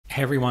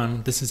Hey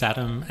everyone, this is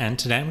Adam, and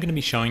today I'm going to be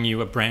showing you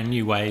a brand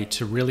new way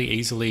to really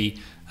easily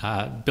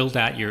build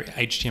out your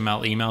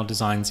HTML email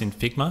designs in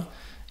Figma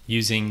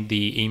using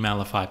the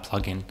Emailify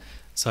plugin.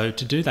 So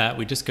to do that,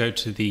 we just go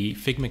to the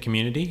Figma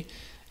community,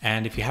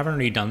 and if you haven't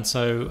already done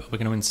so, we're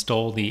going to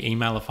install the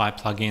Emailify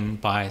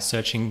plugin by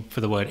searching for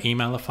the word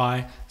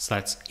Emailify, so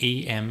that's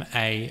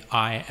E-M-A-I-L-I-F-Y,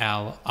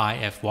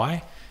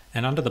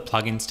 and under the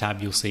plugins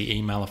tab you'll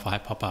see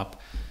Emailify pop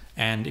up.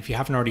 And if you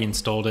haven't already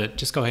installed it,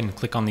 just go ahead and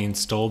click on the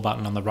install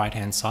button on the right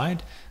hand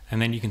side, and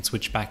then you can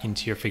switch back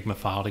into your Figma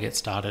file to get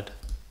started.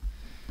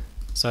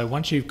 So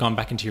once you've gone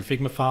back into your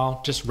Figma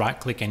file, just right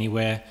click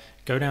anywhere,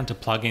 go down to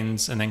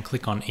plugins and then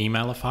click on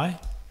Emailify.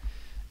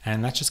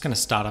 And that's just going to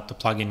start up the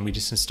plugin we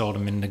just installed a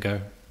minute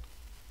ago.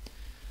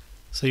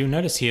 So you'll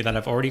notice here that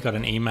I've already got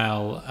an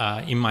email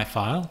in my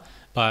file,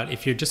 but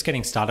if you're just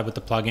getting started with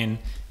the plugin,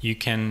 you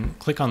can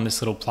click on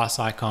this little plus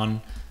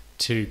icon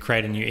to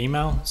create a new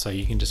email. So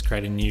you can just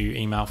create a new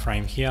email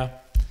frame here.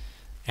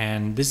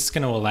 And this is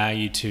going to allow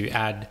you to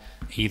add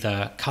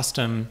either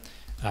custom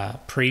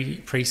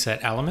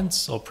preset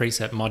elements or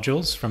preset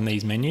modules from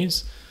these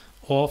menus.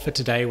 Or for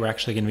today, we're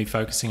actually going to be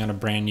focusing on a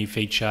brand new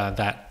feature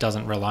that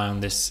doesn't rely on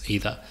this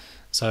either.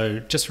 So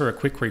just for a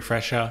quick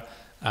refresher,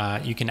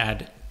 you can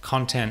add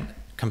content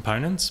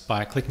components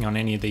by clicking on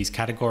any of these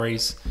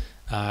categories,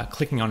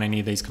 clicking on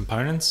any of these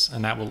components,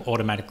 and that will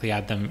automatically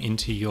add them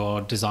into your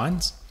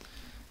designs.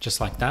 Just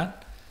like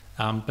that.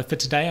 But for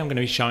today, I'm going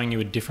to be showing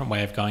you a different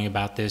way of going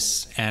about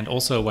this and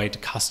also a way to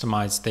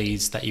customize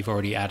these that you've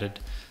already added.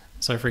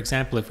 So for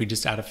example, if we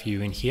just add a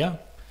few in here,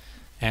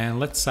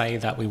 and let's say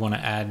that we want to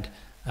add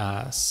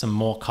some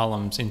more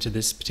columns into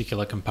this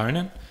particular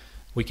component,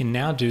 we can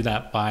now do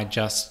that by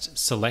just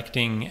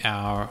selecting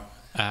our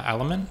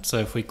element. So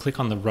if we click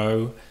on the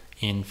row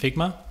in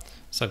Figma,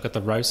 so I've got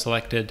the row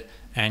selected,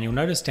 and you'll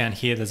notice down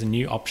here there's a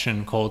new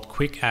option called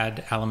Quick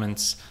Add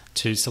Elements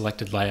to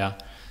Selected Layer.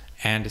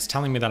 And it's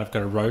telling me that I've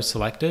got a row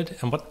selected,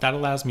 and what that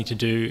allows me to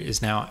do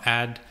is now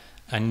add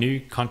a new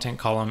content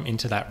column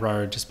into that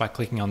row just by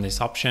clicking on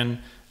this option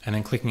and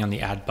then clicking on the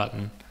add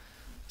button.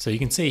 So you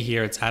can see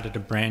here it's added a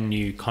brand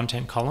new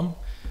content column,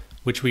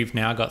 which we've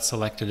now got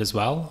selected as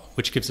well,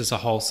 which gives us a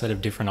whole set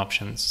of different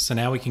options. So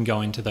now we can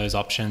go into those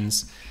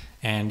options,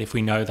 and if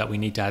we know that we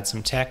need to add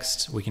some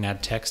text, we can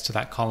add text to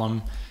that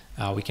column,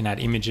 we can add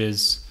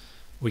images,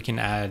 we can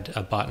add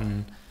a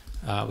button,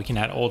 we can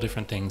add all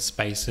different things,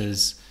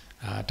 spaces,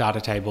 data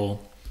table,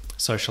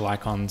 social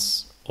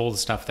icons, all the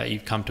stuff that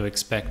you've come to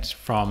expect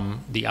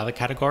from the other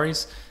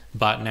categories,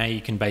 but now you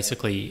can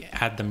basically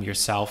add them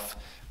yourself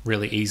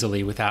really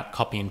easily without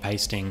copy and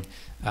pasting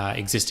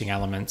existing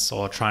elements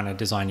or trying to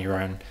design your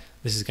own.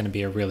 This is going to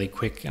be a really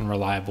quick and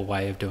reliable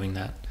way of doing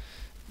that.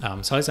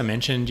 So as I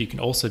mentioned, you can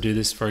also do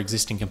this for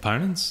existing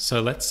components. So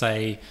let's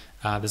say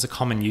there's a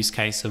common use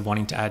case of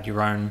wanting to add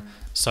your own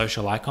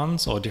social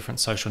icons or different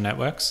social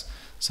networks.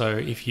 So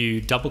if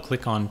you double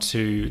click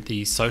onto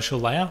the social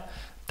layer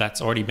that's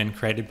already been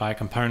created by a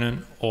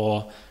component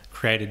or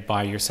created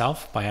by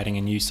yourself by adding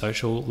a new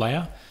social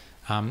layer,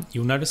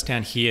 you'll notice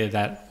down here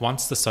that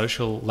once the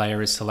social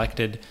layer is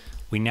selected,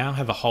 we now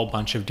have a whole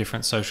bunch of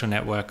different social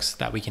networks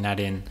that we can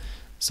add in.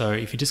 So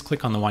if you just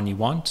click on the one you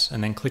want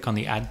and then click on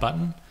the add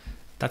button,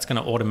 that's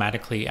going to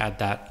automatically add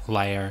that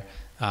layer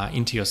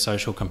into your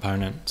social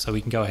component. So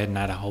we can go ahead and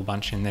add a whole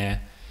bunch in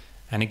there.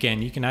 And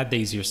again, you can add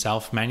these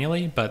yourself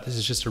manually, but this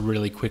is just a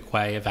really quick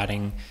way of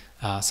adding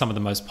some of the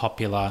most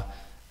popular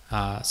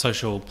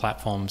social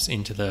platforms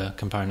into the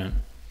component.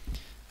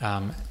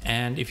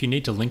 And if you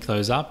need to link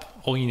those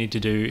up, all you need to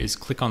do is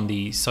click on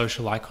the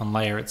social icon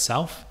layer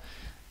itself,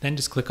 then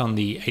just click on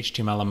the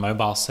HTML and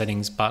mobile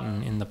settings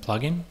button in the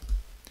plugin,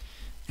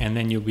 and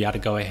then you'll be able to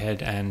go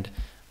ahead and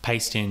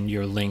paste in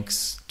your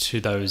links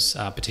to those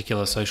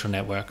particular social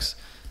networks.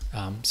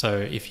 So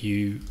if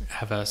you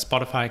have a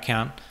Spotify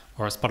account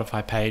or a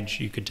Spotify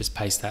page, you could just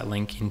paste that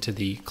link into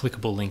the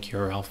clickable link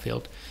URL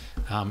field.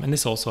 And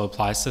this also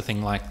applies to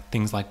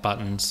things like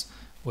buttons,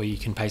 where you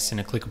can paste in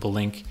a clickable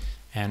link,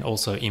 and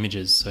also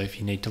images. So if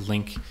you need to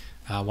link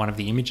one of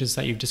the images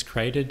that you've just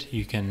created,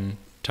 you can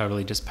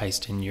totally just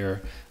paste in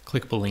your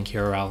clickable link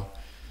URL.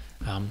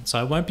 So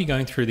I won't be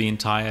going through the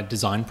entire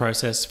design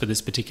process for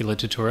this particular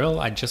tutorial.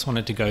 I just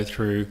wanted to go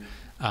through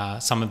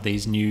some of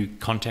these new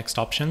context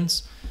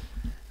options.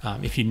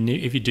 If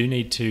you do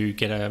need to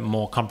get a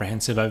more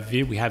comprehensive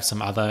overview, we have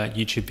some other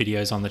YouTube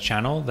videos on the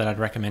channel that I'd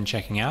recommend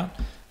checking out.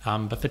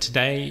 But for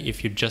today,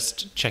 if you're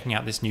just checking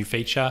out this new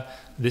feature,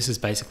 this is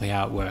basically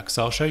how it works.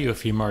 So I'll show you a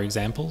few more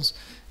examples.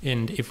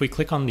 And if we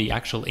click on the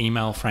actual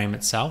email frame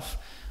itself,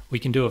 we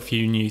can do a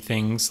few new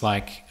things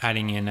like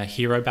adding in a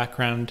hero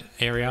background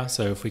area.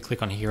 So if we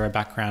click on hero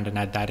background and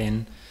add that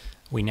in,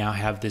 we now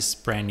have this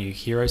brand new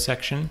hero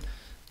section,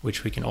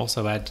 which we can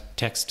also add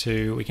text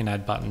to, we can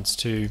add buttons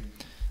to.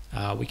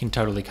 We can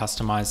totally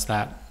customize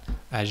that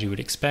as you would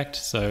expect.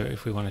 So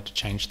if we wanted to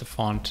change the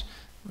font,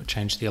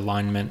 change the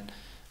alignment,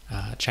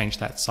 change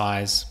that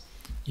size,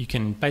 you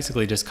can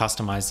basically just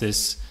customize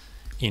this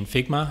in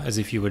Figma as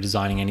if you were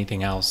designing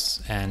anything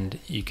else, and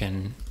you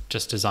can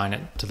just design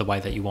it to the way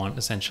that you want,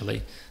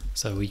 essentially.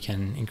 So we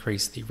can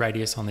increase the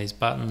radius on these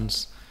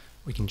buttons.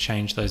 We can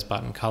change those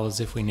button colors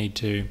if we need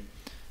to.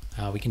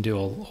 We can do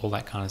all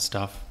that kind of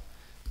stuff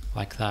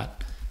like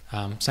that.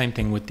 Same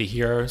thing with the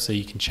hero, so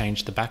you can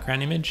change the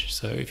background image.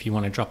 So if you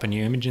want to drop a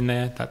new image in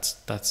there, that's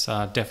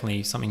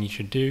definitely something you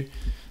should do.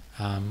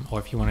 Or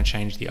if you want to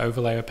change the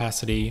overlay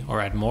opacity or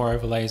add more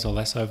overlays or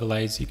less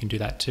overlays, you can do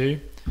that too.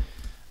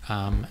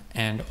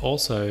 And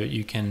also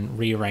you can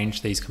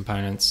rearrange these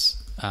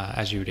components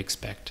as you would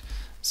expect.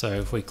 So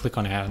if we click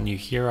on our new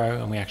hero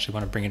and we actually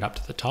want to bring it up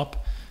to the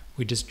top,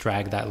 we just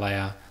drag that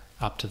layer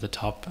up to the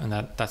top, and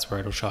that's where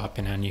it'll show up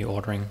in our new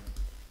ordering.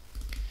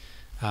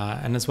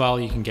 And as well,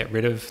 you can get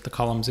rid of the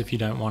columns if you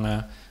don't want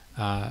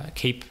to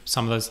keep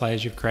some of those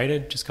layers you've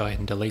created. Just go ahead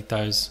and delete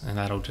those, and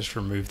that'll just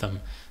remove them.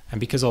 And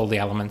because all the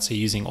elements are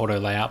using auto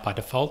layout by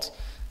default,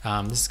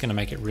 this is going to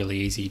make it really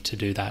easy to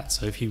do that.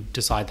 So if you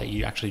decide that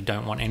you actually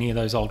don't want any of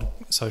those old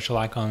social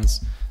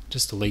icons,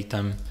 just delete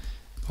them.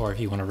 Or if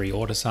you want to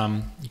reorder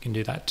some, you can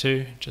do that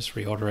too. Just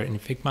reorder it in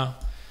Figma,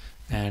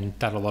 and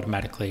that'll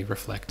automatically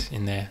reflect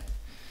in there.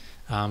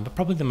 But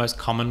probably the most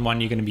common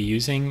one you're going to be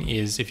using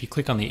is if you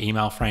click on the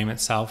email frame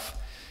itself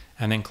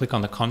and then click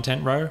on the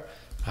content row.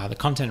 The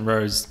content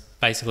row is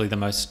basically the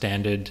most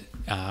standard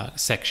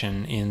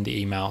section in the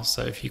email.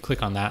 So if you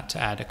click on that to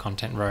add a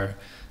content row,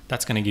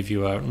 that's going to give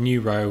you a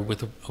new row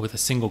with a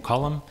single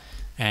column,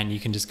 and you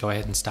can just go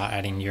ahead and start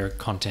adding your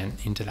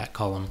content into that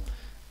column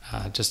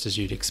just as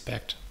you'd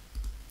expect.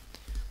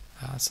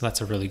 So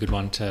that's a really good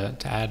one to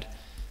add.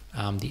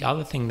 The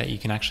other thing that you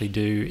can actually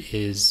do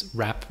is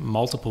wrap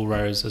multiple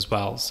rows as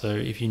well. So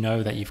if you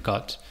know that you've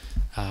got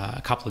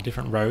a couple of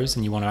different rows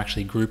and you want to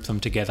actually group them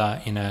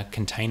together in a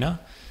container,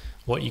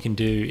 what you can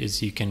do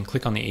is you can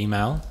click on the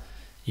email,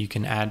 you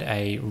can add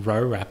a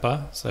row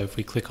wrapper. So if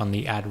we click on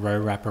the add row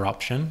wrapper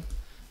option,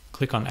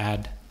 click on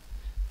add,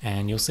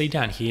 and you'll see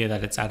down here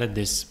that it's added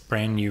this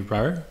brand new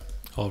row,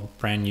 or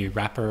brand new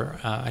wrapper,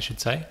 I should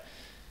say.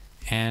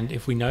 And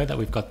if we know that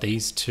we've got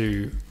these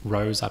two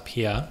rows up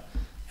here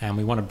and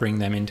we want to bring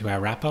them into our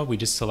wrapper, we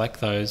just select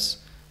those,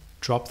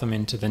 drop them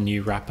into the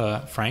new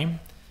wrapper frame,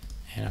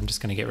 and I'm just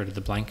going to get rid of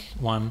the blank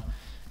one.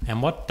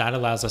 And what that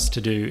allows us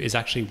to do is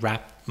actually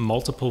wrap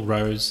multiple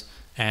rows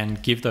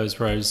and give those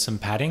rows some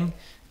padding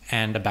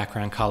and a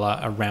background color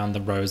around the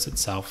rows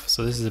itself.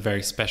 So this is a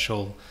very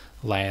special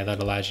layer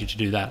that allows you to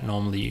do that.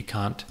 Normally you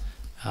can't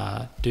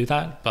do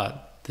that,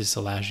 but this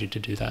allows you to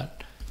do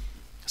that.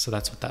 So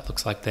that's what that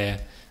looks like there.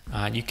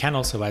 You can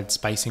also add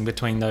spacing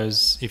between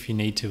those if you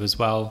need to as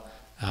well,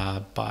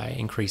 by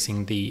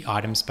increasing the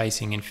item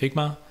spacing in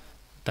Figma.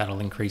 That'll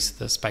increase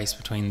the space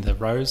between the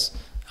rows,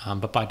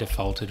 but by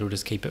default it'll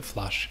just keep it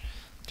flush,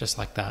 just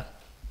like that.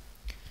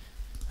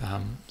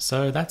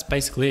 So that's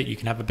basically it. You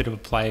can have a bit of a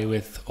play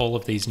with all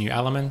of these new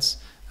elements.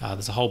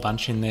 There's a whole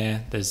bunch in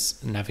there.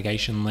 There's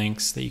navigation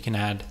links that you can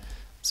add,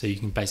 so you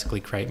can basically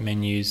create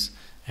menus,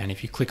 and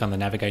if you click on the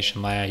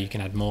navigation layer you can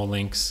add more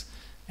links.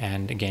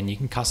 And again, you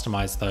can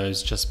customize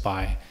those just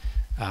by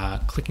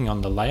clicking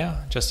on the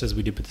layer, just as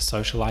we did with the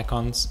social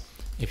icons.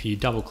 If you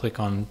double click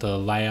on the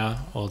layer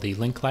or the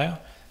link layer,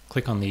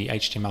 click on the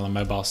HTML and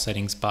mobile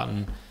settings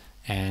button,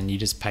 and you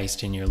just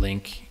paste in your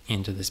link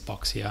into this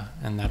box here,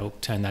 and that'll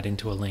turn that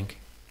into a link.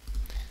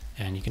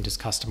 And you can just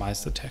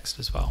customize the text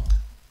as well,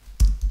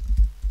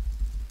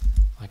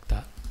 like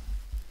that.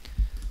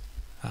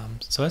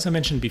 So as I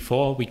mentioned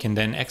before, we can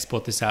then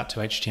export this out to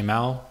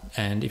HTML,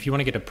 and if you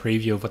want to get a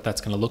preview of what that's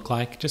going to look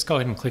like, just go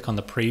ahead and click on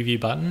the preview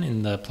button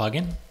in the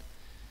plugin.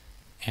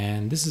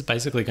 And this is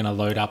basically going to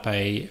load up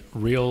a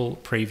real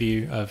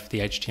preview of the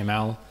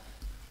HTML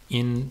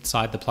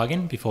inside the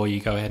plugin before you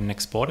go ahead and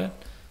export it.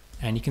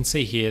 And you can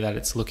see here that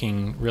it's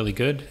looking really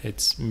good.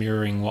 It's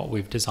mirroring what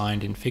we've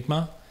designed in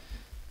Figma.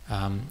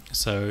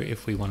 So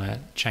if we want to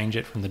change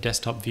it from the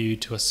desktop view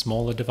to a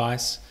smaller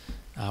device,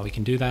 we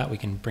can do that. We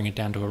can bring it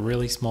down to a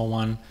really small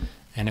one.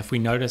 And if we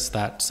notice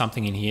that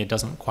something in here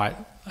doesn't quite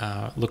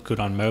look good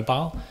on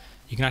mobile,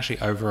 you can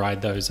actually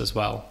override those as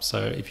well.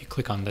 So if you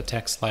click on the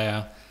text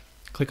layer,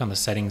 click on the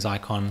settings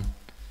icon,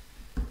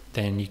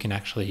 then you can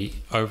actually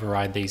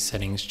override these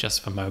settings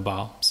just for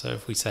mobile. So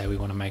if we say we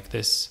want to make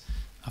this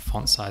a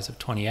font size of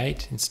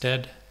 28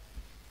 instead,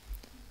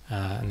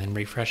 and then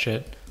refresh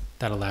it,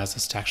 that allows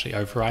us to actually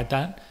override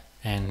that,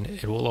 and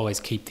it will always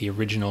keep the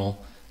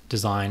original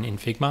design in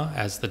Figma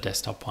as the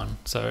desktop one.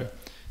 So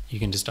you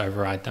can just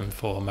override them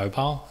for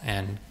mobile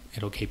and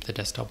it'll keep the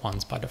desktop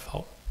ones by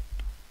default.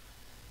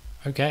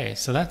 Okay,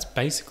 so that's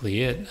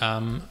basically it.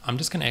 I'm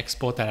just going to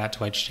export that out to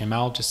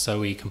HTML just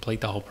so we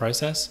complete the whole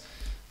process.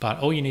 But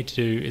all you need to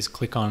do is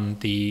click on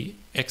the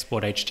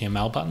export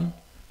HTML button.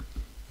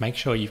 Make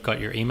sure you've got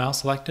your email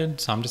selected.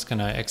 So I'm just going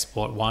to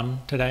export one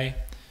today.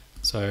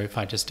 So if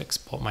I just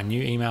export my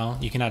new email,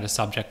 you can add a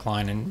subject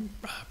line and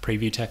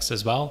preview text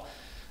as well.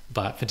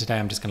 But for today,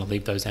 I'm just going to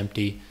leave those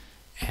empty.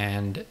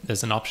 And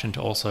there's an option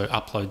to also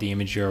upload the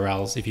image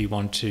URLs if you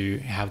want to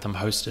have them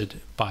hosted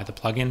by the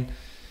plugin.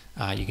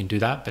 You can do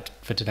that, but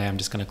for today, I'm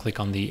just going to click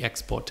on the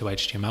export to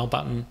HTML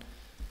button.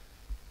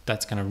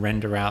 That's going to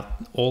render out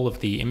all of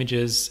the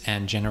images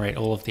and generate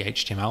all of the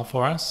HTML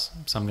for us.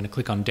 So I'm going to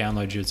click on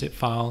download your zip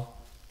file,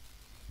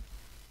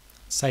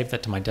 save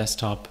that to my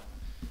desktop,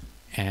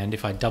 and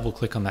if I double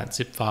click on that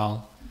zip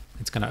file,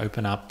 it's going to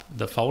open up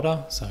the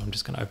folder. So I'm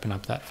just going to open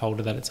up that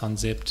folder that it's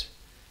unzipped.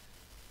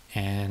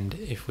 And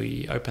if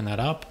we open that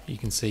up, you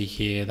can see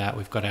here that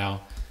we've got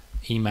our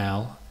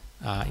email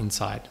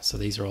inside. So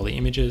these are all the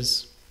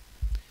images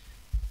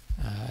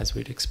as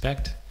we'd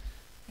expect,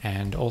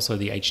 and also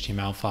the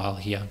HTML file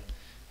here.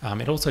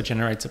 It also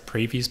generates a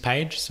previews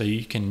page, so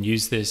you can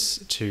use this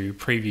to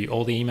preview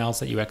all the emails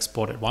that you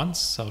export at once.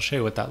 So I'll show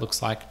you what that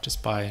looks like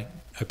just by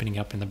opening it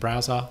up in the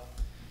browser.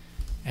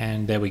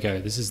 And there we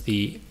go. This is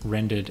the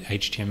rendered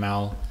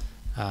HTML,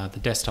 the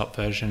desktop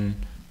version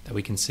that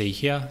we can see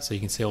here. So you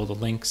can see all the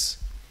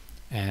links,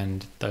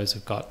 and those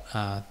have got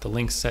the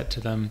links set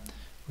to them.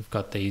 We've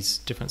got these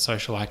different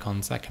social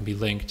icons that can be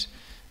linked,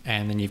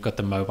 and then you've got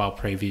the mobile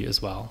preview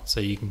as well.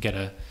 So you can get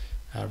a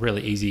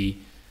really easy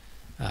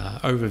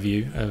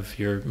overview of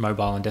your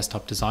mobile and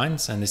desktop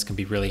designs, and this can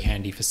be really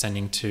handy for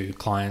sending to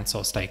clients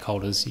or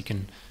stakeholders. You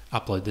can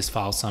upload this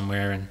file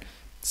somewhere and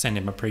send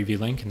them a preview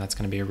link, and that's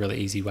going to be a really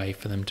easy way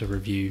for them to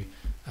review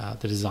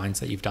the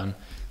designs that you've done.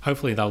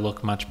 Hopefully they'll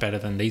look much better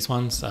than these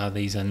ones.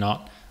 These are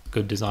not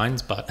good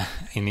designs, but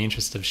in the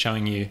interest of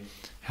showing you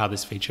how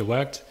this feature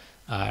worked,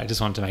 I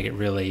just wanted to make it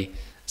really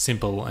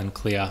simple and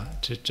clear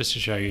just to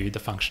show you the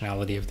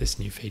functionality of this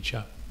new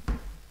feature.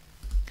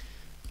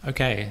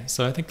 Okay,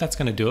 so I think that's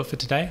going to do it for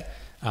today.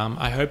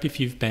 I hope if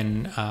you've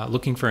been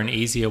looking for an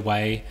easier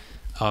way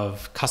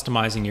of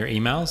customizing your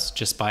emails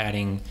just by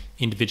adding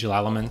individual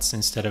elements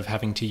instead of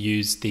having to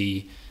use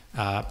the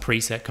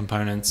preset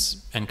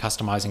components and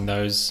customizing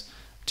those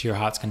to your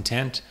heart's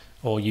content,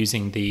 or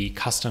using the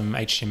custom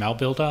HTML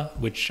builder,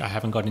 which I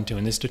haven't got into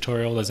in this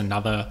tutorial. There's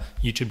another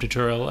YouTube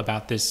tutorial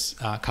about this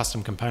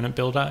custom component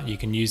builder. You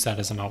can use that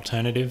as an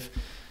alternative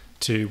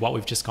to what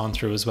we've just gone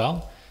through as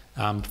well.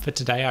 For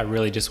today, I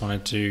really just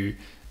wanted to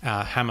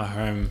hammer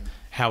home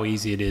how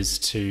easy it is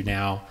to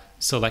now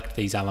select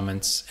these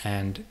elements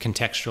and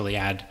contextually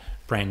add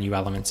brand new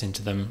elements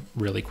into them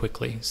really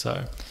quickly.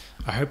 So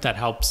I hope that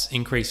helps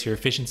increase your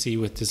efficiency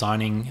with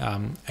designing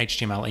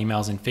HTML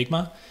emails in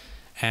Figma.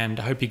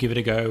 And I hope you give it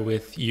a go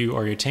with you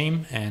or your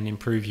team and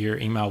improve your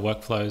email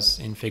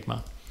workflows in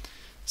Figma.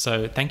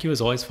 So thank you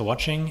as always for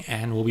watching,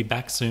 and we'll be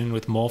back soon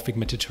with more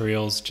Figma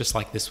tutorials just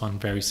like this one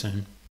very soon.